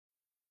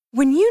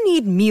When you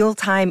need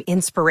mealtime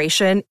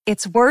inspiration,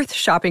 it's worth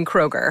shopping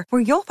Kroger,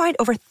 where you'll find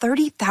over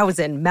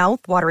 30,000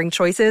 mouth-watering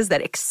choices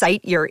that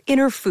excite your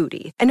inner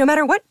foodie. And no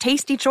matter what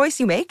tasty choice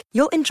you make,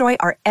 you'll enjoy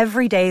our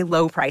everyday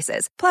low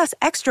prices, plus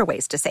extra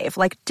ways to save,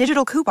 like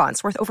digital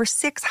coupons worth over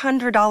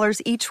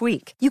 $600 each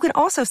week. You can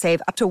also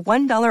save up to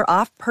 $1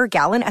 off per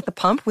gallon at the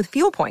pump with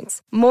fuel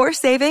points. More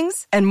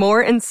savings and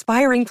more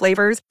inspiring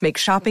flavors make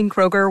shopping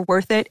Kroger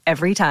worth it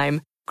every time.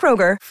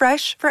 Kroger,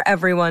 fresh for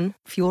everyone.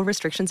 Fuel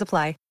restrictions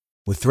apply.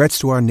 With threats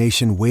to our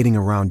nation waiting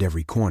around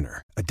every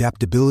corner,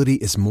 adaptability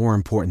is more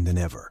important than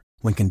ever.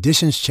 When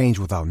conditions change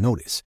without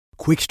notice,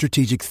 quick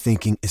strategic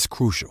thinking is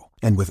crucial.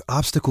 And with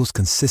obstacles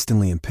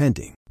consistently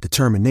impending,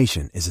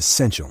 determination is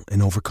essential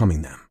in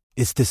overcoming them.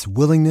 It's this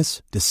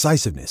willingness,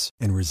 decisiveness,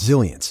 and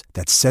resilience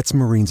that sets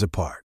Marines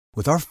apart.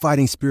 With our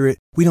fighting spirit,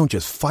 we don't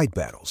just fight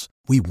battles,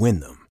 we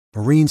win them.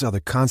 Marines are the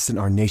constant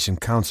our nation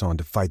counts on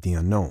to fight the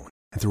unknown.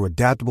 And through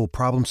adaptable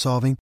problem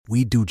solving,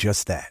 we do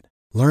just that.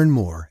 Learn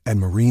more at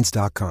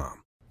marines.com.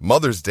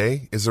 Mother's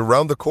Day is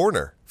around the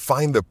corner.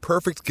 Find the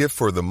perfect gift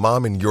for the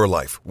mom in your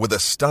life with a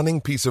stunning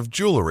piece of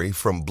jewelry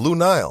from Blue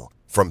Nile.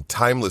 From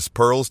timeless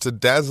pearls to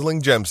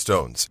dazzling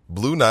gemstones,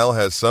 Blue Nile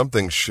has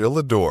something she'll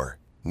adore.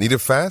 Need it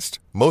fast?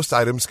 Most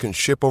items can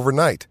ship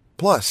overnight.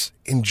 Plus,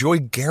 enjoy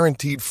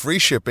guaranteed free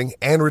shipping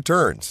and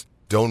returns.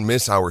 Don't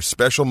miss our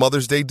special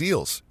Mother's Day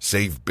deals.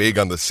 Save big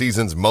on the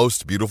season's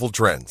most beautiful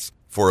trends.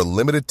 For a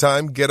limited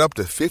time, get up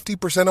to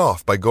 50%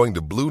 off by going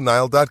to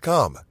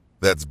BlueNile.com.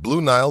 That's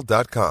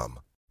BlueNile.com.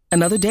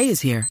 Another day is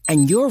here,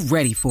 and you're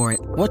ready for it.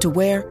 What to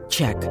wear?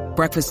 Check.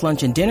 Breakfast,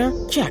 lunch, and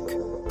dinner? Check.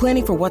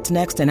 Planning for what's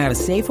next and how to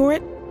save for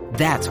it?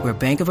 That's where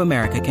Bank of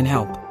America can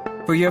help.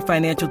 For your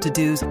financial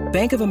to-dos,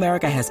 Bank of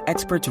America has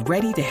experts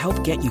ready to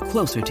help get you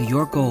closer to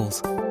your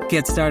goals.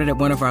 Get started at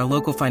one of our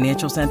local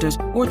financial centers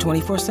or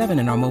 24/7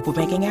 in our mobile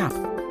banking app.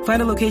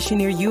 Find a location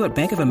near you at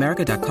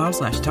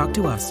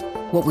bankofamerica.com/talktous.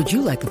 What would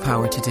you like the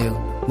power to do?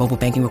 Mobile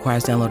banking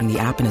requires downloading the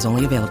app and is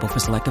only available for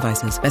select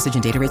devices. Message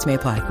and data rates may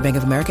apply. Bank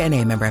of America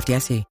N.A., member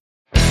FDIC.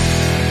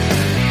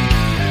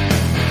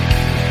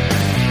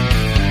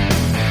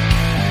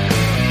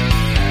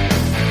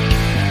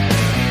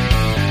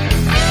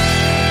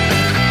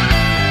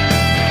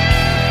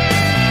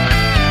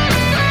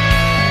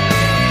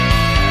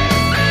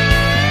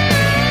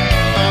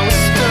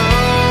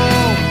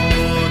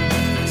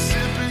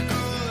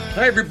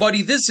 Hi,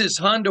 everybody. This is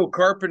Hondo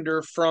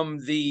Carpenter from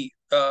the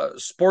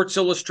Sports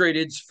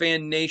Illustrated's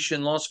Fan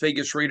Nation Las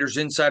Vegas Raiders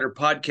Insider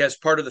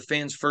Podcast, part of the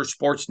Fans First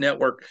Sports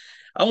Network.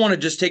 I want to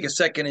just take a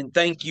second and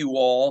thank you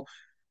all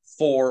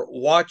for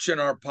watching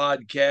our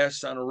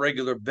podcast on a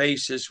regular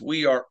basis.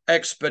 We are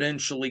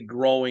exponentially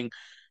growing.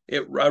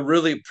 I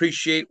really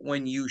appreciate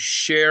when you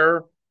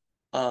share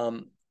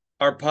our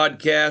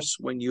podcasts,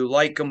 when you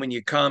like them, when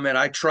you comment.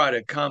 I try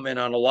to comment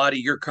on a lot of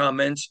your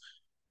comments,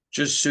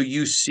 just so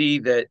you see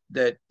that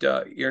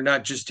you're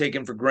not just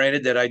taken for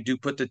granted, that I do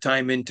put the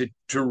time in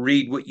to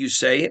read what you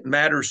say. It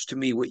matters to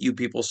me what you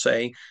people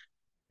say.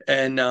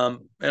 And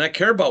I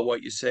care about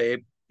what you say.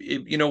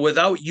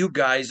 Without you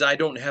guys, I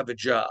don't have a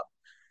job.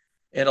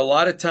 And a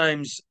lot of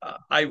times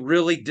I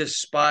really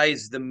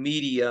despise the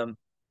media,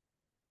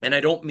 and I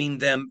don't mean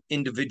them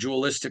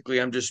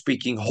individualistically. I'm just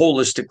speaking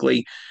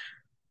holistically,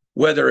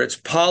 whether it's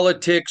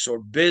politics or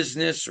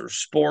business or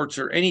sports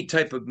or any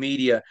type of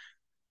media,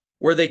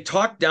 where they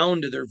talk down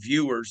to their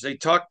viewers, they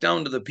talk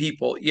down to the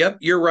people. Yep,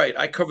 you're right.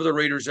 I cover the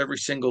Raiders every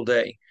single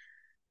day,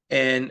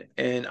 and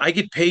I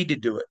get paid to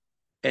do it,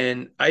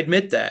 and I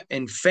admit that.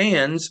 And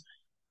fans,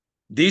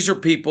 these are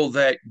people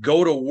that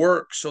go to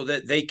work so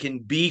that they can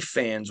be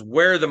fans,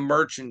 wear the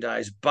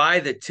merchandise, buy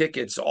the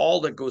tickets,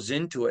 all that goes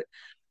into it.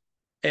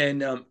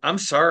 And I'm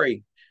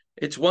sorry,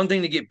 it's one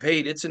thing to get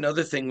paid. It's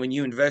another thing when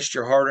you invest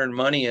your hard-earned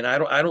money, and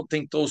I don't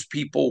think those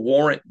people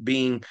warrant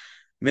being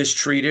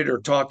mistreated or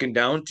talking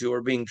down to, or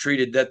being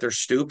treated that they're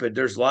stupid.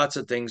 There's lots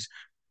of things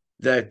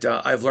that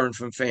I've learned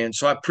from fans.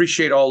 So I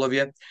appreciate all of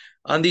you.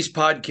 On these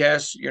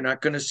podcasts, you're not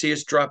going to see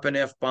us dropping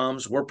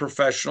F-bombs. We're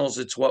professionals.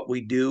 It's what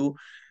we do.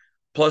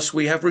 Plus,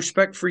 we have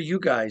respect for you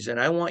guys. And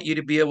I want you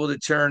to be able to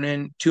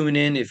tune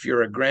in if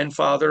you're a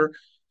grandfather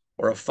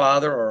or a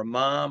father or a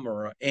mom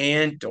or an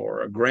aunt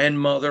or a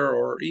grandmother,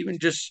 or even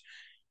just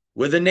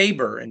with a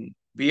neighbor, and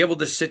be able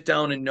to sit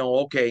down and know,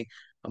 okay,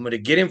 I'm going to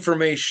get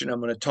information. I'm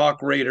going to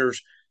talk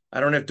Raiders. I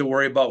don't have to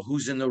worry about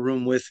who's in the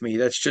room with me.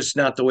 That's just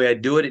not the way I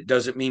do it. It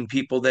doesn't mean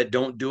people that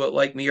don't do it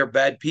like me are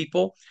bad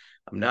people.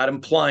 I'm not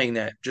implying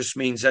that. It just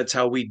means that's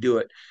how we do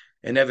it.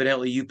 And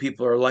evidently you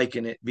people are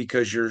liking it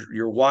because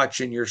you're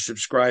watching, you're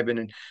subscribing.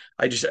 And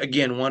I just,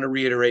 again, want to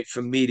reiterate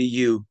from me to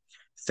you,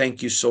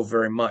 thank you so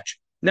very much.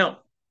 Now,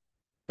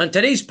 on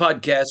today's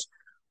podcast,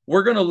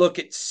 we're going to look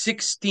at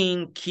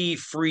 16 key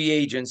free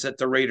agents that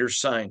the Raiders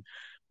signed.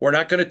 We're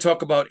not going to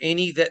talk about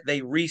any that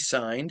they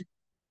re-signed,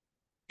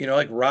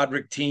 like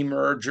Roderick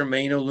Teamer,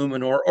 Jermaine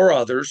Illuminor, or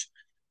others.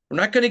 We're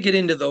not going to get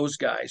into those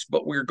guys,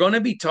 but we're going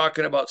to be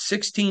talking about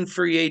 16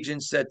 free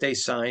agents that they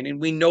signed. And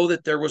we know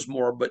that there was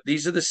more, but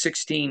these are the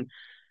 16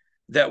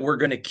 that we're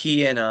going to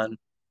key in on.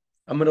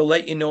 I'm going to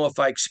let you know if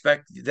I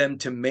expect them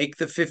to make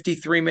the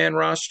 53-man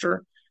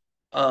roster,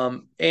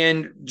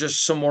 and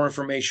just some more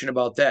information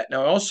about that.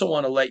 Now, I also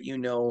want to let you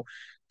know,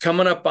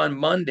 coming up on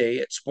Monday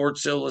at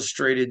Sports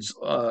Illustrated's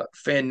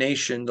Fan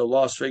Nation, the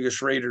Las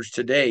Vegas Raiders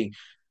today,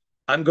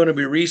 I'm going to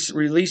be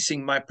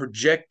releasing my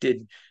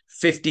projected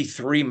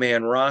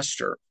 53-man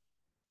roster.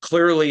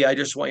 Clearly, I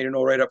just want you to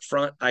know right up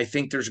front, I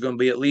think there's going to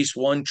be at least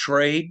one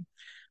trade.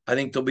 I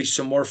think there'll be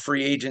some more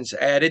free agents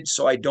added.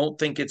 So I don't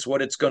think it's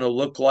what it's going to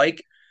look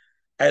like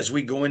as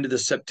we go into the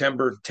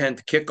September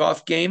 10th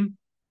kickoff game,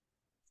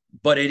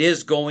 but it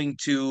is going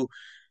to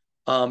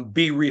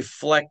be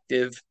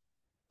reflective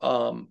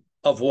of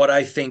what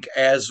I think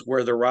as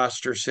where the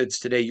roster sits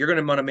today. You're going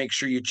to want to make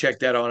sure you check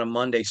that out on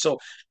Monday. So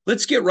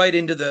let's get right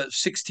into the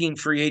 16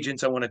 free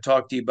agents I want to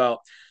talk to you about.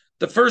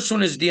 The first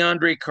one is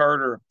DeAndre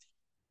Carter.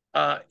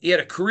 He had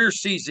a career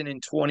season in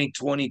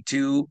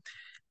 2022,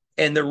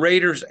 and the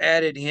Raiders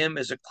added him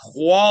as a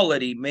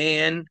quality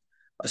man,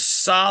 a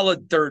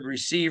solid third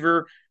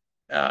receiver.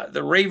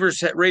 The Raiders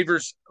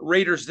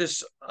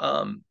this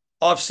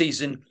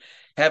offseason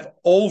have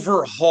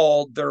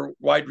overhauled their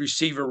wide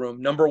receiver room.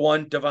 Number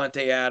one,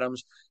 Davante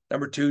Adams.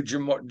 Number two,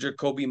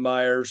 Jakobi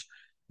Meyers.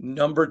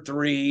 Number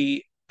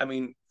three, I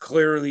mean,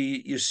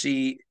 clearly you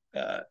see,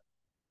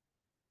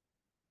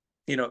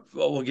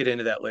 we'll get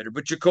into that later.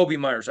 But Jakobi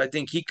Meyers, I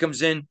think he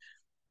comes in,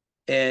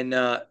 and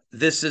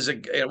this is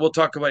we'll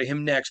talk about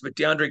him next. But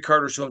DeAndre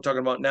Carter, who I'm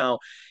talking about now,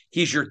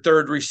 he's your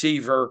third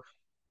receiver.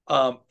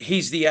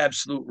 He's the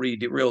absolute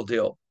real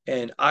deal.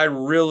 And I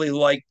really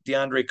like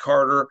DeAndre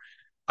Carter.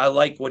 I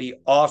like what he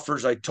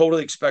offers. I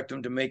totally expect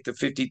him to make the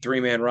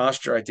 53-man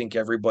roster. I think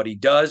everybody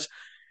does.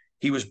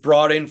 He was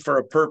brought in for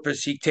a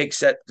purpose. He takes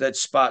that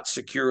spot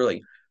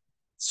securely.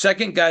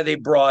 Second guy they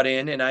brought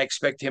in, and I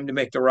expect him to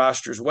make the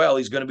roster as well,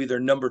 he's going to be their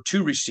number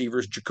two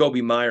receiver,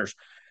 Jakobi Meyers.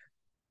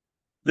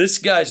 This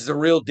guy's the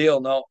real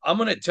deal. Now, I'm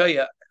going to tell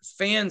you,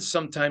 fans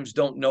sometimes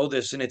don't know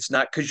this, and it's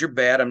not because you're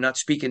bad. I'm not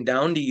speaking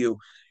down to you.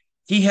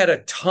 He had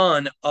a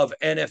ton of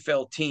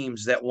NFL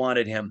teams that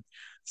wanted him.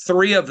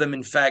 3 of them,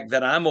 in fact,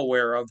 that I'm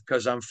aware of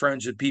because I'm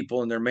friends with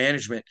people in their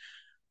management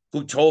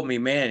who told me,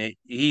 man,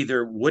 he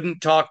either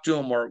wouldn't talk to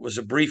him or it was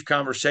a brief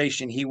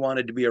conversation. He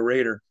wanted to be a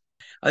Raider.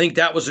 I think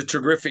that was a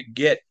terrific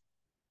get.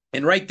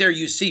 And right there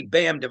you see,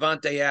 bam,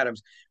 Davante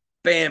Adams,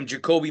 bam,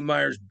 Jakobi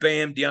Meyers,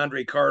 bam,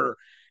 DeAndre Carter.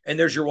 And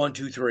there's your 1,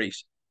 2,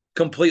 3s,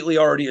 completely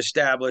already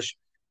established.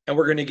 And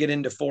we're going to get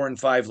into 4 and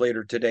 5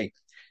 later today.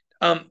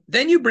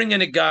 Then you bring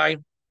in a guy,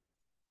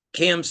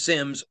 Cam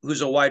Sims,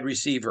 who's a wide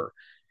receiver.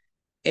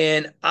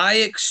 And I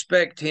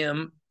expect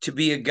him to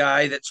be a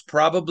guy that's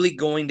probably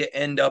going to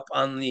end up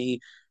on the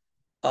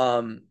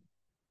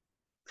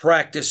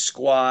practice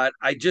squad.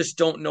 I just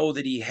don't know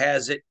that he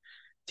has it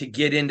to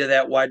get into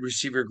that wide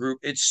receiver group.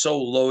 It's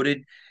so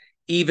loaded,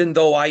 even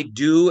though I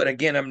do. And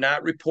again, I'm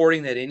not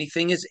reporting that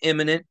anything is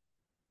imminent.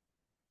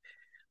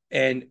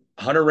 And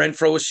Hunter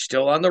Renfrow is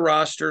still on the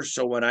roster.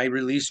 So when I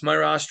release my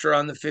roster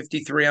on the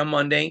 53 on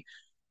Monday,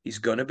 he's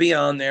going to be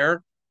on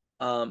there.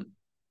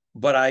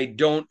 But I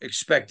don't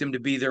expect him to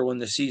be there when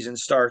the season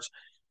starts.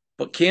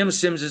 But Cam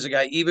Sims is a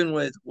guy, even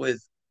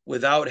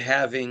without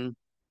having,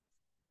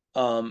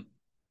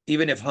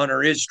 even if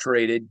Hunter is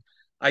traded,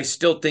 I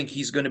still think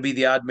he's going to be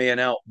the odd man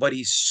out. But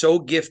he's so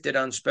gifted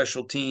on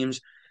special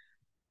teams.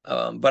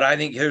 But I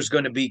think there's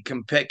going to be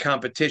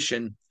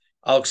competition.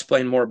 I'll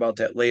explain more about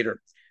that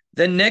later.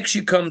 Then next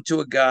you come to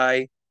a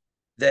guy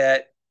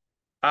that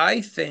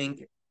I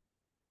think,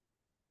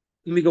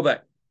 let me go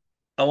back.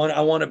 I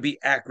want to be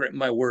accurate in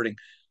my wording.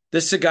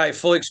 This is a guy I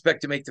fully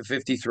expect to make the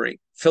 53,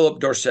 Philip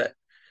Dorsett.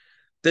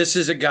 This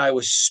is a guy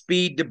with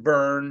speed to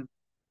burn.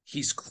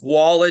 He's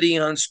quality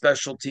on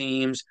special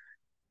teams.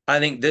 I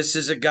think this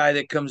is a guy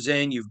that comes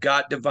in. You've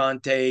got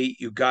Davante,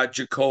 you've got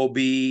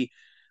Jakobi,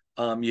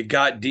 you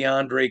got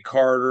DeAndre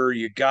Carter,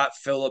 you got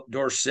Philip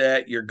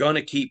Dorsett. You're going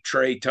to keep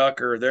Trey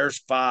Tucker. There's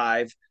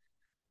 5.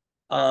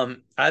 I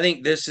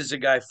think this is a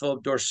guy,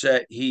 Philip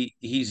Dorsett.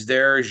 He's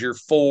there as your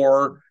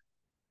 4.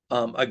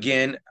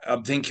 Again,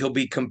 I think he'll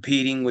be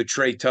competing with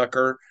Trey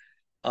Tucker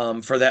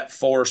for that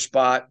 4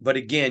 spot. But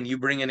again, you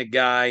bring in a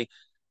guy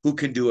who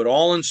can do it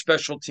all in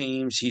special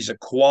teams. He's a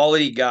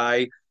quality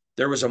guy.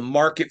 There was a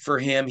market for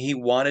him. He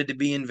wanted to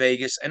be in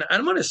Vegas. And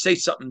I'm going to say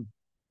something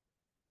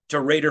to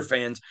Raider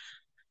fans.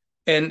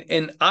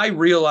 And I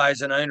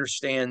realize and I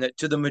understand that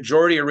to the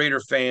majority of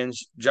Raider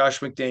fans, Josh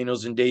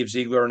McDaniels and Dave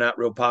Ziegler are not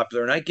real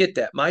popular. And I get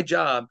that. My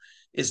job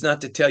is not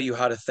to tell you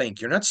how to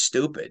think. You're not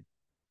stupid.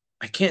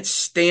 I can't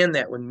stand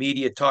that when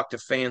media talk to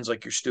fans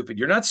like you're stupid.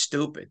 You're not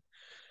stupid.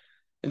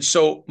 And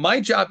so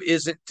my job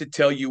isn't to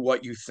tell you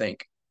what you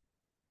think.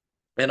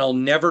 And I'll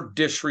never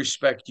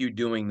disrespect you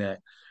doing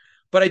that.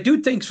 But I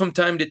do think from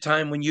time to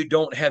time when you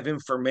don't have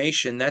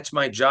information, that's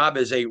my job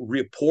as a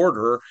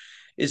reporter,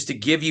 is to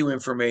give you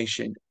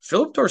information.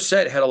 Philip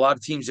Dorsett had a lot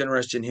of teams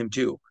interested in him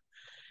too.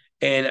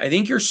 And I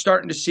think you're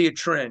starting to see a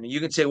trend. You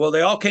can say, well, they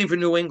all came from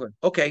New England.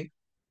 Okay.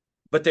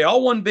 But they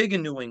all won big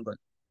in New England.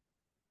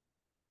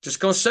 Just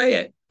going to say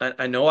it.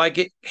 I know I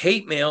get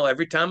hate mail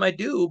every time I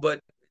do, but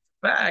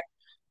fact,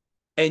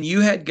 and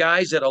you had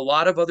guys that a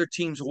lot of other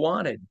teams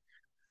wanted.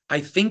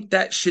 I think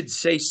that should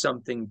say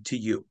something to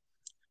you.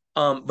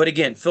 But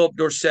again, Philip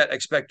Dorsett, I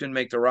expect him to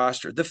make the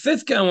roster. The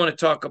fifth guy I want to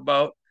talk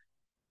about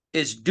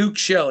is Duke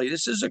Shelley.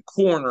 This is a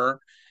corner,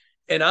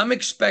 and I'm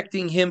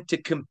expecting him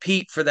to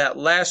compete for that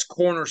last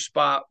corner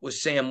spot with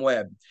Sam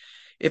Webb.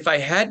 If I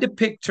had to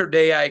pick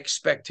today, I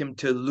expect him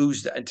to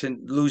lose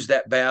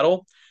that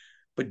battle.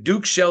 But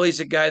Duke Shelley's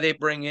a guy they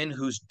bring in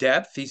who's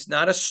depth. He's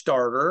not a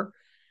starter.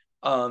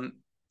 Um,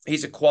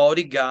 he's a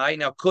quality guy.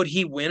 Now, could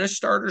he win a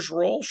starter's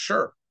role?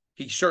 Sure,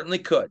 he certainly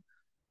could.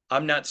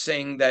 I'm not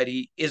saying that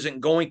he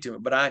isn't going to,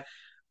 but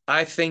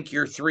I think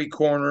your three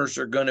corners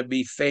are going to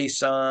be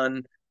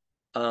Faison,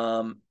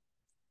 Long,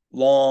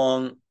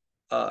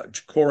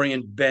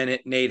 Corian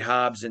Bennett, Nate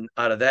Hobbs, and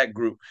out of that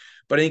group.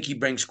 But I think he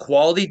brings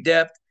quality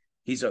depth.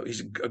 He's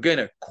again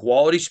a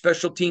quality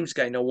special teams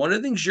guy. Now, one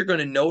of the things you're going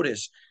to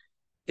notice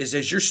is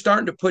as you're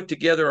starting to put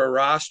together a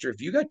roster,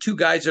 if you got two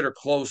guys that are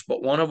close,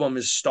 but one of them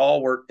is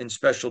stalwart in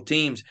special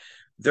teams,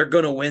 they're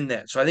going to win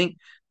that. So I think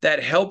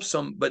that helps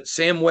them. But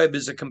Sam Webb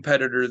is a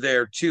competitor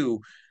there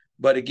too.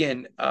 But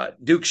again,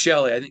 Duke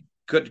Shelley, I think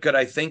could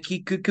I think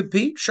he could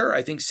compete? Sure,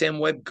 I think Sam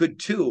Webb could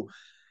too.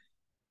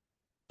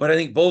 But I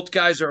think both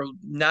guys are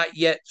not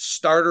yet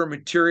starter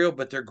material,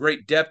 but they're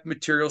great depth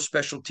material,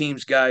 special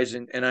teams guys,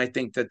 and I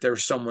think that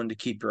there's someone to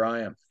keep your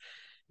eye on.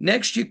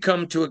 Next, you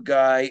come to a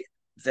guy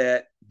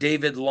that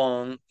David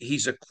Long,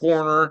 he's a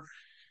corner.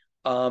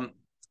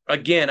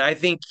 Again, I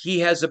think he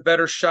has a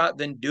better shot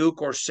than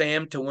Duke or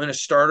Sam to win a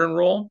starting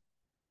role,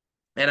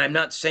 and I'm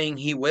not saying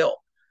he will.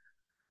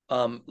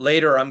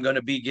 Later, I'm going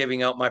to be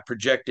giving out my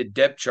projected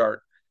depth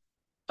chart.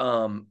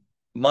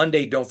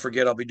 Monday, don't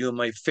forget, I'll be doing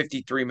my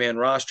 53-man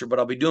roster, but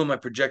I'll be doing my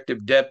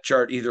projected depth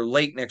chart either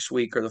late next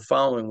week or the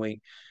following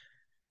week.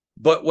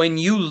 But when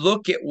you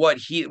look at what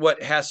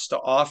has to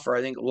offer,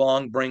 I think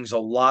Long brings a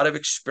lot of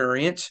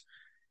experience.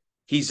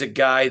 He's a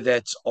guy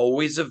that's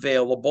always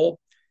available.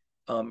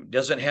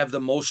 Doesn't have the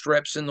most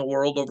reps in the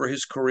world over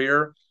his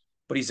career,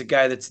 but he's a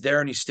guy that's there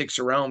and he sticks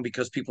around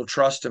because people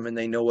trust him and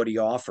they know what he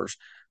offers.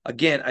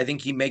 Again, I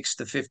think he makes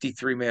the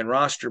 53-man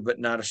roster, but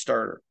not a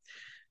starter.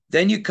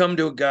 Then you come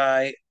to a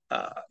guy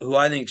who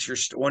I think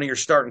is one of your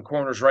starting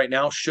corners right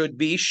now, should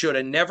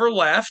have never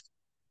left.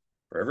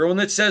 For everyone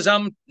that says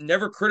I'm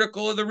never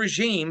critical of the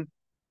regime,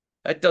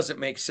 that doesn't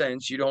make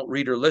sense. You don't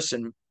read or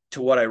listen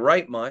to what I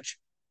write much.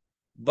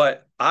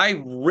 But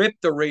I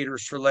ripped the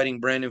Raiders for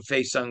letting Brandon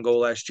Faison go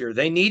last year.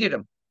 They needed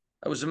him.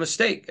 That was a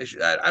mistake.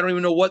 I don't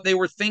even know what they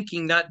were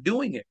thinking not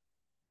doing it.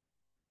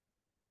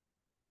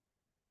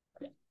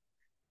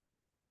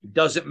 It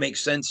doesn't make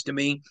sense to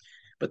me.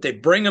 But they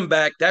bring him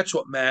back. That's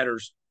what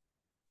matters.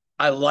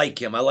 I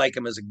like him. I like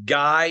him as a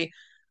guy,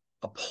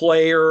 a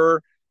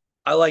player.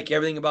 I like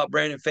everything about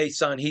Brandon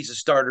Faison. He's a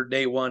starter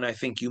day one. I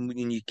think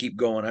you keep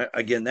going.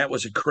 Again, that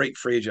was a great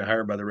free agent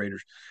hire by the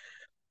Raiders.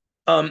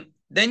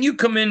 Then you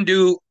come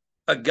into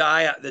a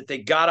guy that they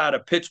got out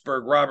of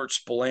Pittsburgh, Robert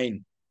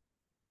Spillane.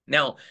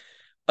 Now,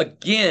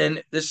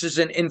 again, this is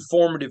an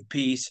informative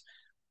piece,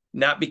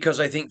 not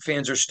because I think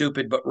fans are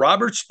stupid, but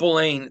Robert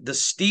Spillane, the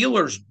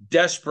Steelers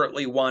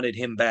desperately wanted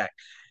him back.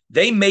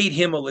 They made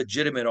him a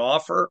legitimate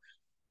offer,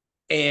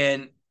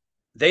 and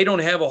they don't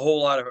have a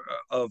whole lot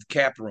of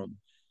cap room.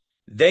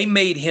 They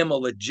made him a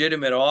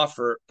legitimate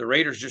offer. The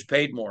Raiders just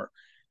paid more.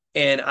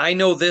 And I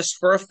know this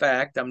for a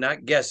fact. I'm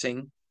not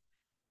guessing.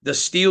 The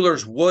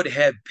Steelers would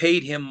have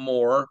paid him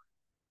more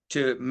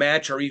to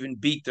match or even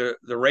beat the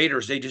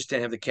Raiders. They just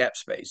didn't have the cap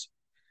space.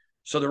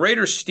 So the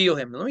Raiders steal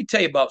him. Let me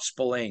tell you about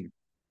Spillane.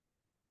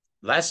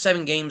 Last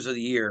 7 games of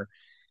the year,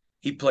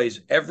 he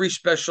plays every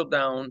special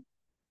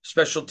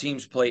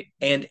teams play,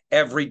 and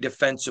every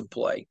defensive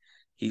play.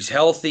 He's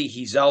healthy.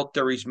 He's out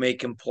there. He's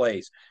making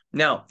plays.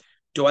 Now,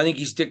 do I think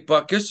he's Dick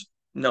Butkus?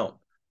 No.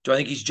 Do I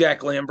think he's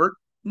Jack Lambert?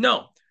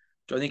 No.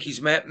 Do I think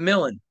he's Matt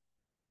Millen?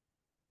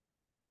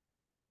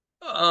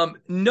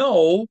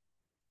 No,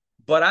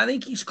 but I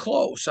think he's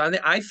close.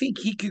 I think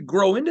he could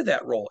grow into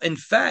that role. In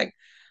fact,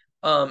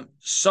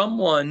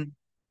 someone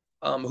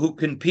who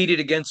competed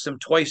against him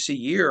twice a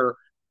year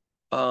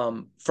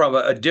from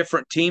a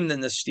different team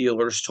than the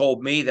Steelers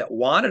told me that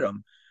wanted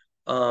him.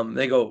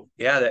 They go,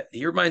 yeah,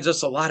 he reminds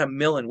us a lot of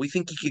Millen. We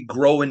think he could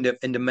grow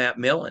into Matt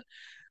Millen.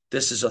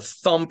 This is a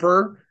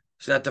thumper.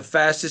 He's not the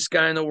fastest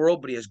guy in the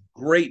world, but he has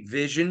great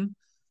vision.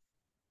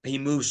 He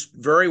moves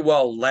very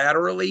well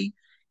laterally.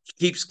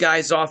 He keeps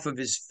guys off of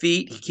his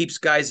feet. He keeps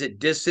guys at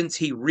distance.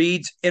 He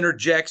reads,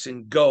 interjects,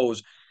 and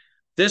goes.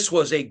 This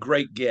was a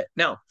great get.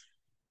 Now,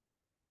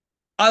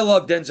 I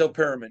love Denzel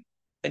Perryman,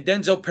 and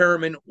Denzel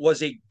Perryman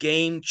was a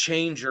game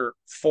changer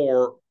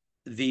for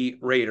the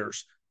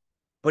Raiders.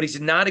 But he's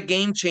not a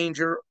game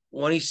changer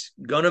when he's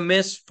going to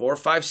miss 4,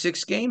 5,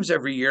 6 games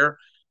every year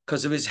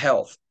because of his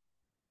health.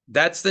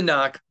 That's the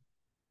knock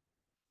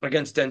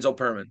against Denzel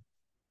Perryman.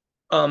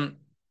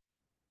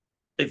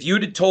 If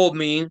you'd have told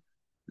me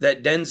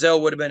that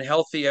Denzel would have been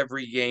healthy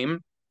every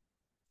game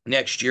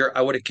next year,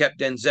 I would have kept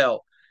Denzel.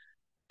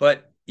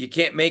 But You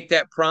can't make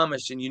that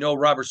promise, and you know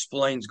Robert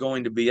Spillane's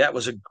going to be. That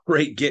was a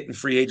great get in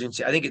free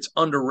agency. I think it's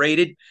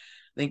underrated.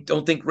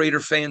 Don't think Raider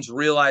fans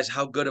realize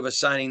how good of a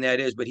signing that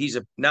is, but he's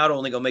not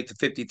only going to make the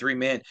 53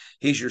 man,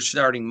 he's your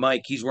starting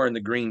Mike. He's wearing the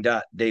green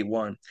dot day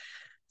one.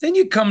 Then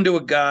you come to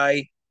a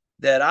guy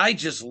that I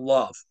just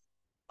love.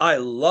 I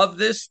love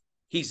this.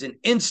 He's an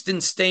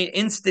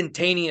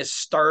instantaneous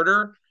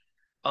starter.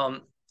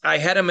 I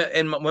had him,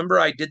 and remember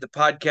I did the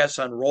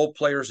podcast on role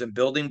players and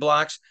building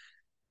blocks.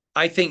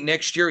 I think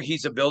next year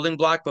he's a building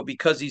block, but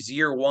because he's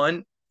year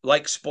one,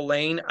 like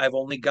Spillane, I've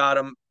only got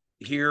him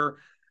here.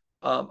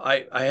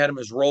 I had him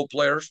as role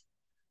players,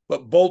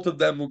 but both of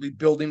them will be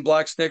building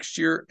blocks next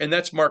year, and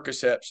that's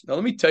Marcus Epps. Now,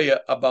 let me tell you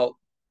about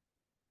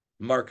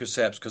Marcus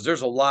Epps because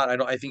there's a lot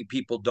I think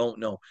people don't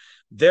know.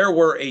 There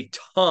were a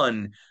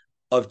ton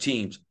of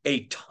teams,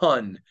 a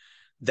ton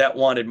that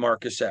wanted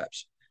Marcus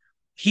Epps.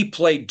 He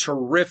played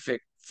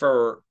terrific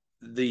for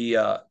the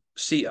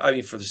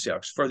for the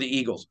Seahawks, for the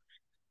Eagles.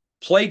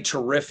 Played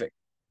terrific,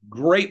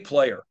 great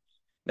player.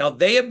 Now,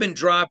 they have been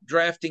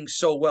drafting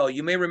so well.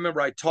 You may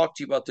remember I talked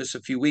to you about this a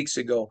few weeks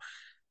ago,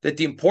 that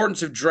the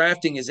importance of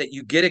drafting is that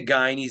you get a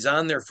guy and he's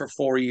on there for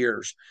 4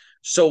 years.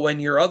 So when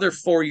your other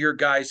 4-year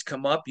guys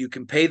come up, you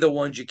can pay the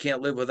ones you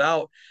can't live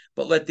without,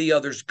 but let the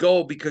others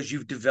go because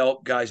you've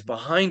developed guys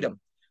behind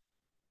them.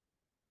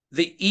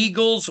 The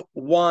Eagles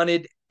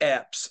wanted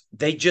Epps.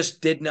 They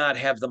just did not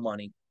have the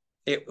money.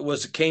 It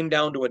came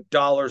down to a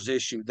dollars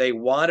issue. They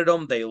wanted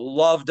him. They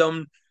loved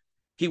him.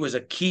 He was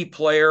a key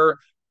player.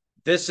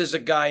 This is a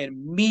guy,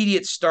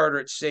 immediate starter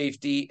at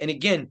safety. And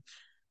again,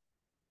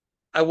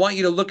 I want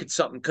you to look at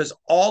something because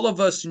all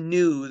of us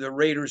knew the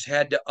Raiders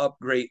had to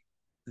upgrade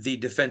the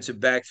defensive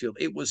backfield.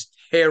 It was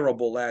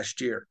terrible last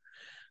year.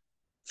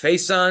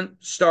 Faison,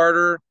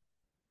 starter.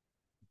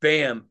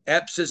 Bam.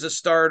 Epps is a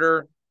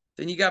starter.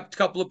 Then you got a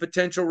couple of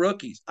potential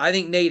rookies. I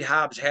think Nate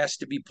Hobbs has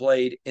to be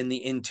played in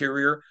the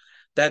interior.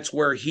 That's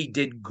where he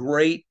did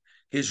great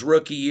his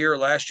rookie year.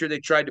 Last year, they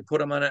tried to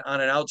put him on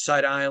an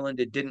outside island.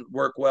 It didn't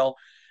work well.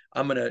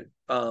 I'm going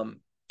to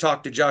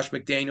talk to Josh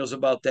McDaniels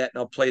about that,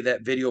 and I'll play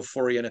that video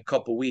for you in a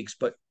couple weeks.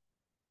 But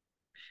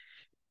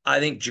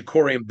I think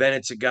Jacorian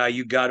Bennett's a guy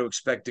you got to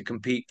expect to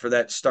compete for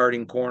that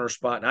starting corner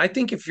spot. And I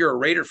think if you're a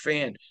Raider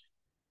fan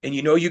and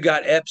you know you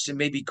got Epps and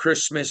maybe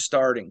Chris Smith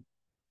starting,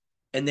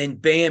 and then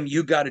bam,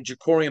 you got a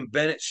Jacorian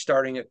Bennett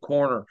starting at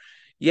corner.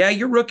 Yeah,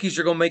 your rookies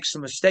are going to make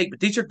some mistakes, but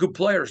these are good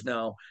players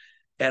now.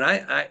 And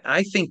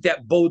I think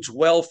that bodes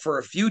well for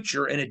a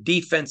future and a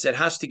defense that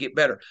has to get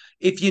better.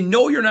 If you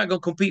know you're not going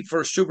to compete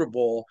for a Super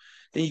Bowl,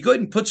 then you go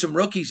ahead and put some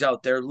rookies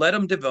out there, let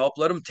them develop,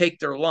 let them take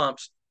their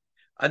lumps.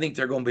 I think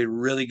they're going to be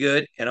really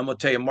good. And I'm going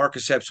to tell you,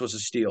 Marcus Epps was a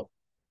steal.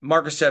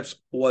 Marcus Epps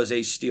was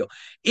a steal.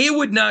 It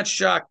would not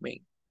shock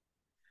me.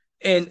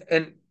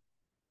 And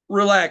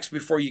relax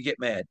before you get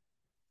mad.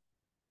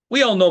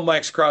 We all know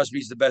Max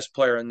Crosby's the best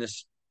player on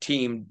this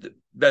team, the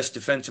best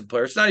defensive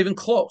player. It's not even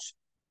close.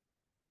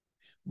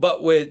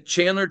 But with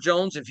Chandler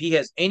Jones, if he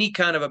has any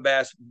kind of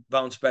a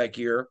bounce back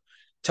year,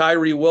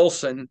 Tyree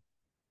Wilson,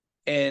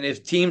 and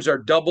if teams are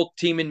double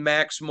teaming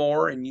Max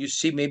more and you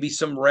see maybe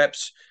some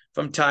reps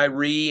from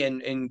Tyree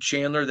and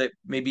Chandler that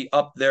maybe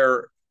up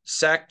their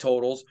sack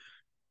totals,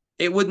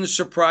 it wouldn't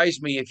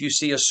surprise me if you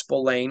see a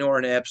Spillane or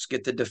an Epps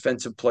get the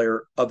defensive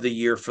player of the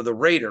year for the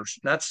Raiders.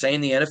 Not saying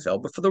the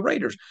NFL, but for the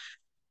Raiders.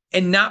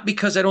 And not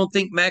because I don't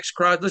think Max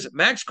Crosby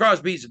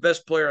is the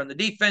best player on the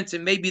defense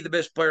and maybe the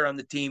best player on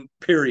the team,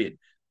 period.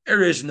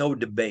 There is no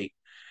debate.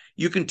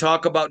 You can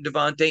talk about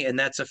Davante, and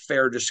that's a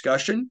fair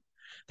discussion.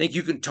 I think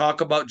you can talk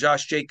about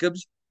Josh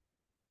Jacobs,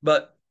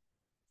 but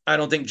I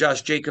don't think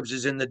Josh Jacobs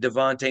is in the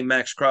Davante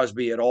Max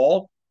Crosby at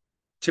all.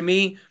 To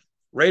me,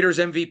 Raiders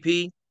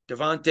MVP,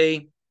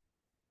 Davante,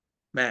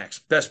 Max,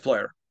 best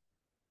player.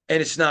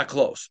 And it's not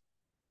close.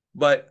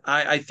 But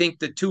I think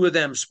the two of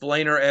them,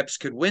 Spillane or Epps,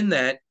 could win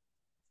that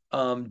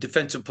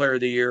defensive player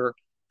of the year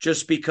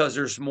just because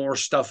there's more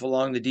stuff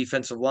along the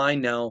defensive line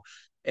now.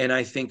 And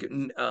I think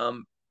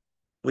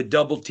with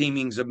double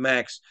teamings of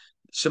Max,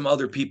 some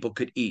other people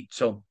could eat.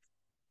 So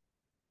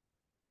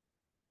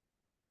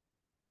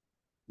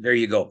there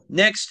you go.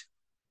 Next,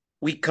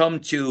 we come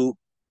to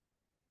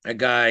a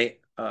guy,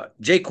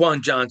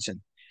 Jaquan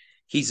Johnson.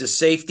 He's a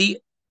safety.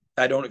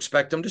 I don't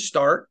expect him to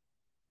start.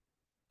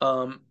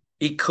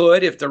 He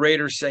could if the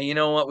Raiders say, you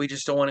know what, we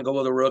just don't want to go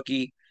with a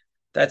rookie.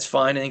 That's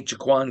fine. I think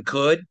Jaquan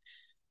could.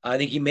 I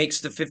think he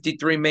makes the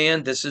 53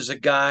 man. This is a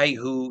guy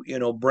who,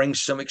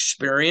 brings some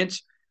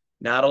experience,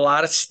 not a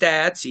lot of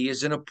stats. He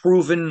isn't a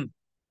proven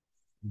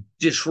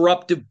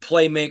disruptive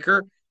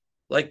playmaker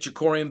like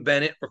Jacorian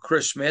Bennett or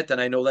Chris Smith,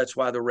 and I know that's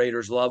why the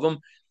Raiders love him.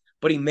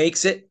 But he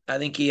makes it. I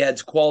think he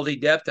adds quality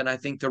depth, and I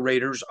think the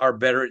Raiders are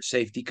better at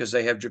safety because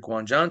they have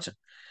Jaquan Johnson.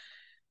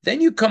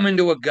 Then you come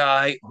into a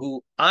guy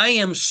who I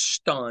am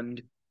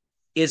stunned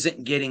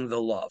isn't getting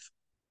the love.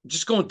 I'm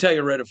just going to tell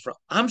you right up front.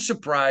 I'm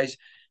surprised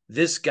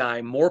this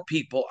guy, more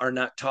people are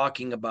not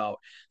talking about.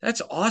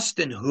 That's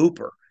Austin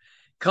Hooper.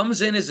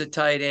 Comes in as a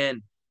tight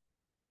end.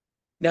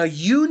 Now,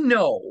 you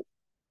know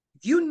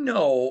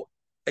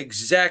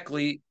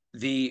exactly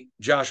the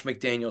Josh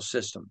McDaniels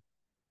system.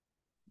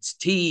 It's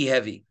TE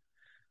heavy.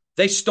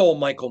 They stole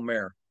Michael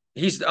Mayer.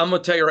 I'm going to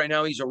tell you right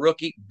now, he's a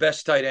rookie,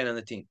 best tight end on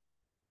the team.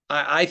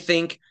 I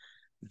think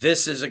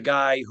this is a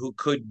guy who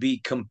could be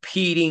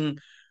competing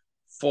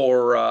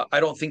for, I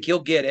don't think he'll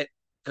get it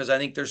because I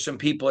think there's some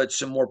people at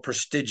some more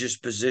prestigious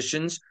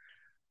positions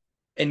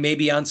and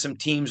maybe on some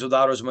teams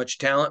without as much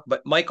talent.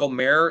 But Michael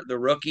Mayer, the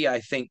rookie, I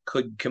think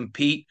could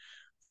compete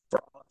for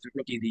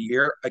rookie of the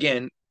year.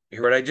 Again,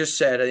 hear what I just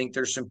said. I think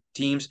there's some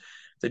teams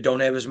that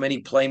don't have as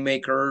many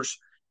playmakers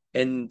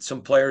and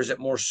some players that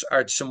are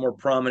at some more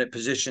prominent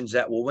positions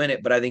that will win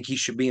it. But I think he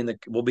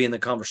will be in the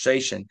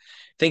conversation.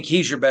 I think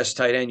he's your best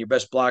tight end, your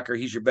best blocker.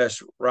 He's your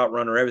best route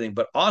runner, everything.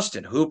 But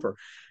Austin Hooper,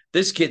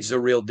 this kid's the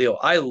real deal.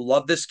 I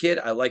love this kid.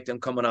 I liked him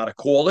coming out of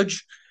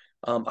college.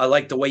 I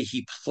like the way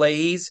he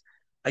plays.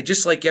 I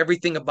just like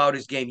everything about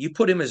his game. You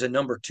put him as a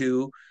number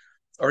 2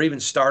 or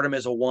even start him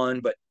as a 1,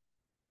 but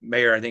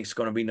Mayer, I think, is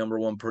going to be number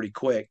 1 pretty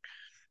quick.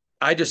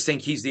 I just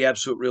think he's the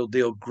absolute real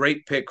deal.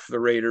 Great pick for the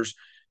Raiders.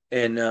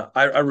 And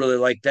I really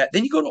like that.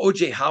 Then you go to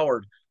O.J.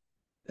 Howard.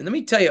 And let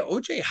me tell you,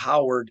 O.J.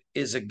 Howard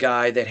is a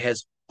guy that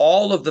has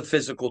all of the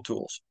physical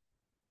tools.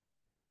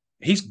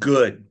 He's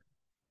good.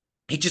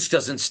 He just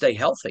doesn't stay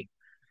healthy.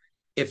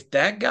 If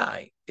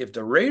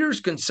the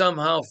Raiders can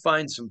somehow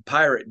find some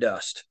pirate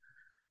dust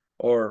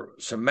or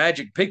some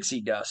magic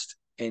pixie dust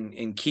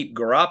and keep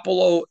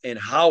Garoppolo and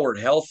Howard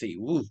healthy,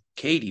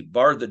 Katie,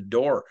 bar the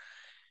door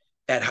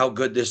at how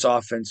good this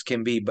offense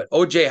can be. But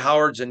O.J.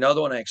 Howard's another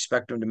one. I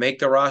expect him to make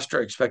the roster.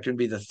 I expect him to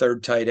be the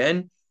 3rd tight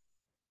end.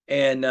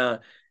 And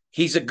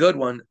he's a good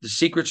one. The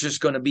secret's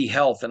just going to be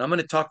health. And I'm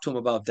going to talk to him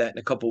about that in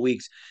a couple of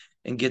weeks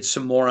and get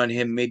some more on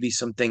him, maybe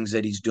some things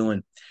that he's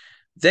doing.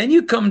 Then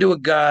you come to a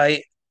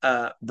guy,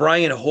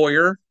 Brian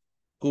Hoyer,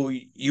 who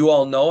you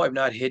all know. I've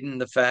not hidden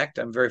the fact.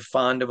 I'm very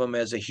fond of him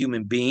as a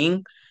human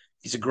being.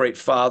 He's a great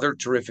father,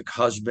 terrific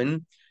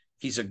husband.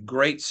 He's a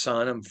great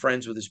son. I'm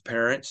friends with his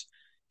parents.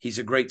 He's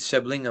a great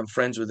sibling. I'm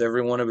friends with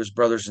every one of his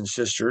brothers and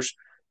sisters.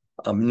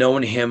 I've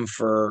known him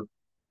for,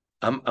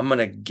 I'm going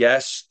to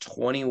guess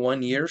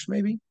 21 years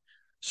maybe.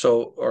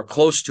 So, or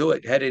close to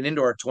it, headed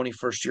into our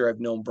 21st year. I've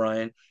known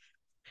Brian.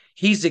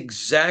 He's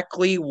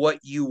exactly what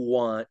you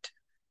want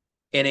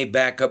in a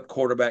backup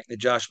quarterback in the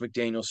Josh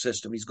McDaniels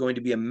system. He's going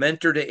to be a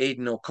mentor to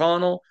Aiden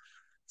O'Connell.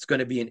 It's going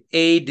to be an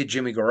aide to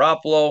Jimmy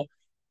Garoppolo,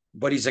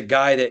 but he's a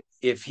guy that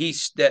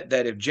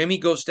if Jimmy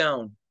goes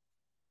down,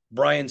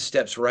 Brian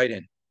steps right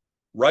in,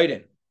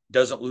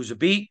 doesn't lose a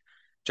beat.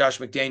 Josh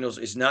McDaniels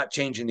is not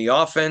changing the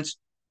offense.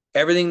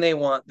 Everything they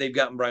want, they've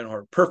gotten Brian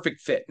Hoyer.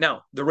 Perfect fit.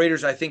 Now, the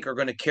Raiders, I think, are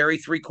going to carry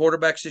 3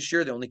 quarterbacks this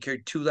year. They only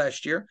carried 2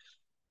 last year.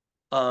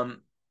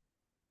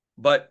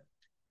 But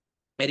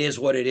it is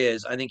what it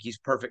is. I think he's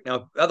perfect.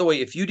 Now, by the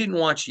way, if you didn't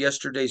watch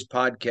yesterday's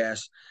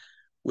podcast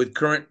with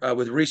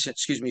recent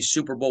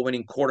Super Bowl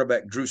winning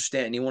quarterback Drew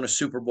Stanton, he won a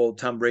Super Bowl with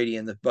Tom Brady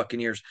and the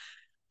Buccaneers.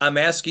 I'm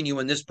asking you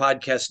when this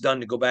podcast's done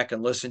to go back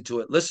and listen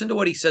to it. Listen to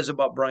what he says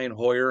about Brian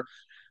Hoyer.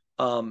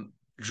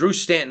 Drew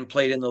Stanton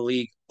played in the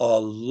league a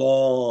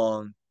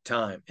long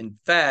time. In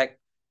fact,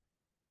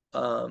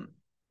 I'll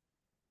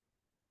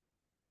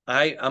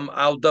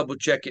double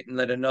check it and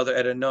at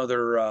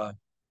another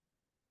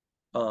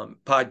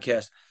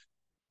podcast.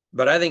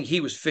 But I think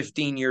he was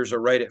 15 years or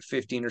right at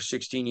 15 or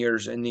 16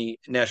 years in the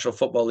National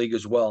Football League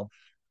as well.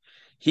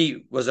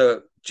 He was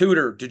a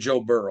tutor to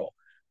Joe Burrow,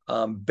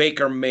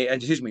 Baker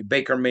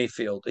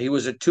Mayfield. He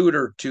was a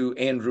tutor to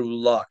Andrew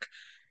Luck.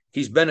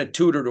 He's been a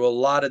tutor to a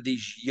lot of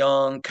these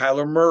young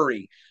Kyler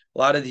Murray, a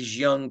lot of these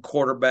young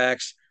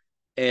quarterbacks,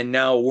 and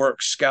now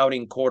works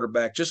scouting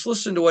quarterback. Just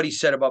listen to what he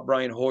said about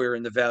Brian Hoyer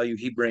and the value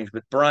he brings.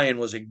 But Brian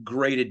was a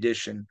great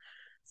addition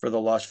for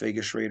the Las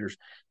Vegas Raiders.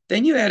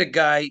 Then you had a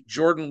guy,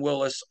 Jordan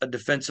Willis, a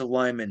defensive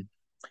lineman.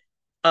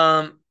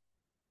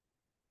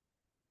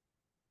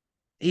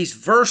 He's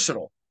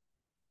versatile.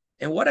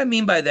 And what I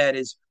mean by that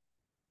is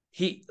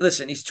he's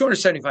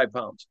 275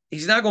 pounds.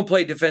 He's not going to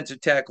play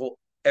defensive tackle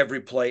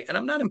every play. And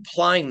I'm not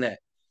implying that.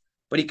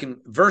 But he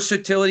can,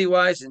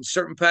 versatility-wise, in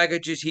certain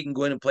packages, he can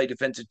go in and play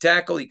defensive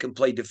tackle. He can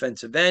play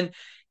defensive end.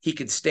 He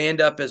can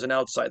stand up as an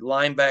outside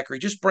linebacker. He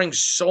just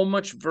brings so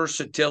much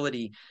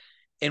versatility.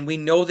 And we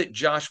know that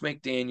Josh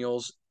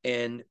McDaniels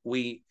and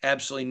we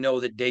absolutely know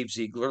that Dave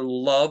Ziegler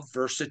love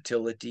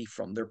versatility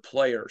from their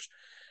players.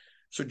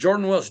 So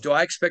Jordan Willis, do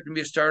I expect him to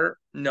be a starter?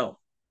 No.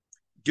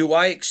 Do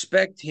I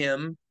expect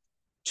him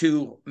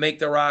to make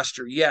the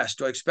roster? Yes.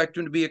 Do I expect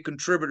him to be a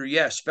contributor?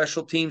 Yes.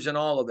 Special teams and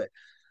all of it.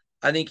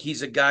 I think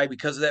he's a guy,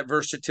 because of that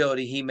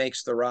versatility, he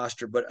makes the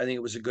roster, but I think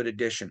it was a good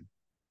addition.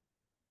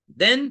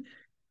 Then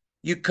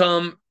you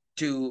come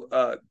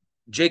to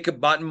Jacob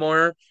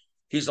Bottenmoyer.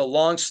 He's a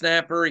long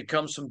snapper. He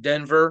comes from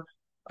Denver.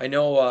 I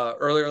know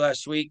earlier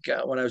last week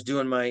when I was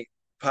doing my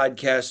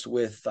podcast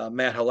with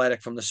Matt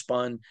Haletic from The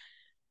Spun,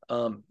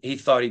 he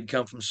thought he'd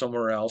come from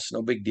somewhere else.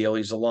 No big deal.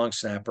 He's a long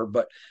snapper.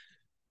 But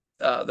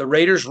the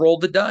Raiders rolled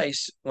the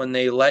dice when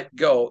they let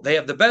go. They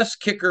have the best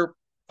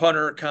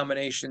kicker-punter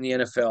combination in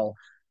the NFL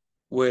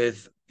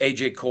with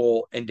A.J.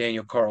 Cole and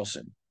Daniel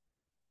Carlson.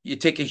 you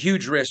take a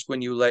huge risk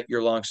when you let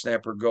your long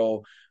snapper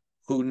go,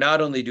 who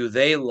not only do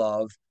they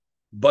love,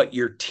 but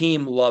your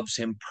team loves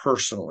him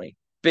personally.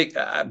 Big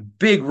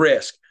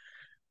risk.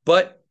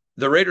 But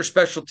the Raiders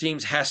special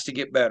teams has to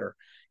get better.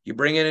 You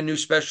bring in a new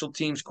special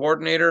teams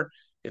coordinator.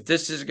 If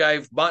this is a guy,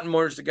 if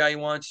Bottenmore is the guy he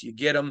wants, you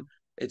get him.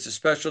 It's a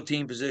special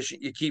team position.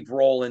 You keep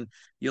rolling,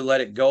 you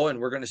let it go, and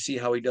we're going to see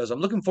how he does. I'm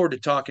looking forward to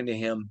talking to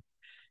him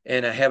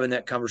and having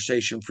that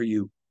conversation for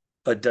you.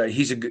 But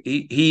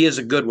he is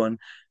a good one.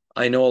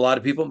 I know a lot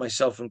of people,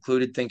 myself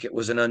included, think it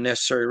was an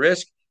unnecessary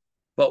risk,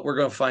 but we're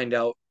going to find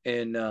out.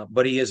 And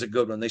but he is a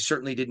good one. They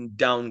certainly didn't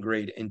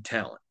downgrade in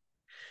talent.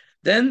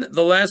 Then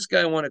the last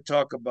guy I want to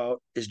talk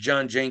about is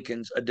John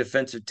Jenkins, a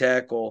defensive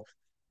tackle.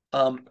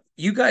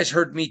 You guys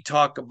heard me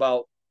talk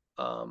about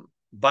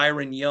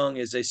Byron Young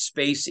as a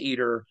space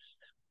eater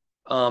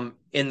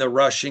in the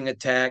rushing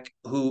attack,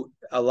 who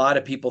a lot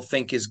of people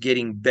think is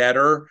getting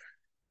better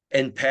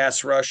and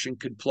pass rush and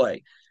could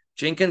play.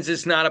 Jenkins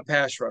is not a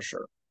pass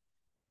rusher,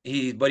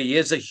 but he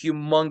is a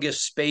humongous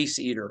space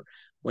eater.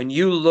 When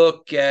you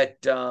look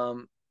at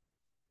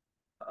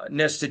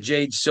Nesta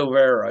Jade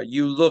Silvera,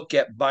 you look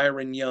at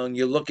Byron Young,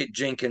 you look at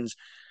Jenkins,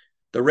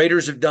 the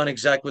Raiders have done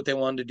exactly what they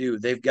wanted to do.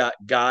 They've got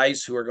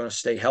guys who are going to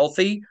stay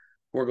healthy,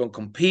 who are going to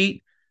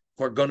compete,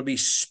 who are going to be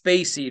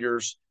space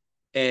eaters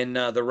in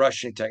the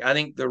rushing attack. I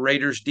think the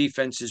Raiders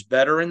defense is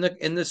better in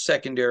the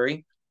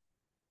secondary.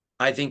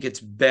 I think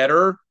it's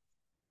better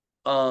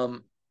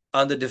on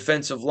the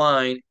defensive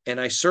line,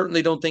 and I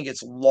certainly don't think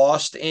it's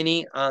lost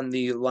any on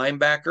the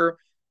linebacker.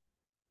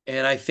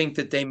 And I think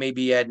that they may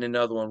be adding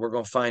another one. We're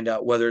going to find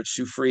out whether it's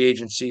through free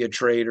agency, a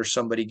trade, or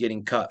somebody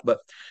getting cut. But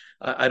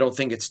I don't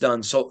think it's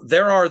done. So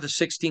there are the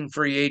 16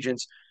 free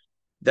agents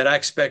that I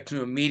expect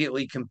to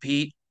immediately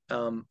compete.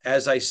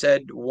 As I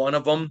said, one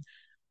of them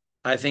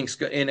I think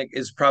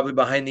is probably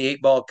behind the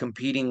eight ball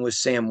competing with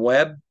Sam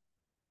Webb.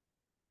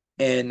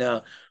 And,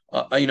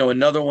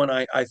 another one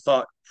I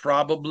thought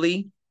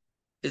probably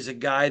is a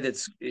guy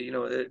that's,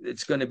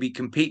 it's going to be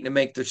competing to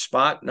make the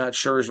spot. Not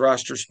sure his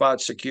roster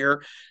spot's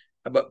secure,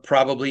 but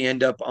probably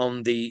end up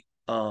on the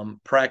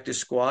practice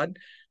squad.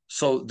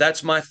 So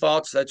that's my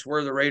thoughts. That's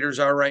where the Raiders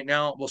are right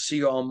now. We'll see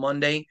you on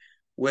Monday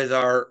with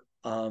our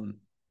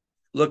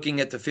looking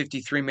at the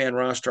 53-man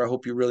roster. I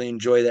hope you really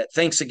enjoy that.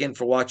 Thanks again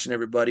for watching,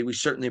 everybody. We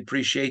certainly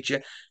appreciate you.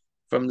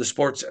 From the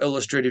Sports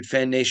Illustrated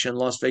Fan Nation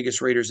Las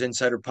Vegas Raiders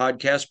Insider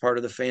Podcast, part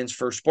of the Fans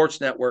First Sports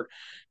Network.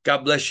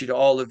 God bless you to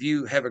all of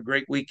you. Have a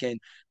great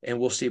weekend, and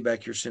we'll see you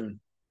back here soon.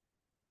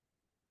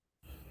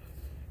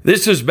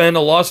 This has been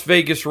a Las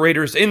Vegas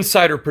Raiders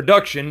Insider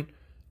production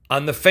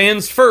on the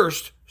Fans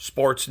First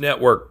Sports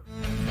Network.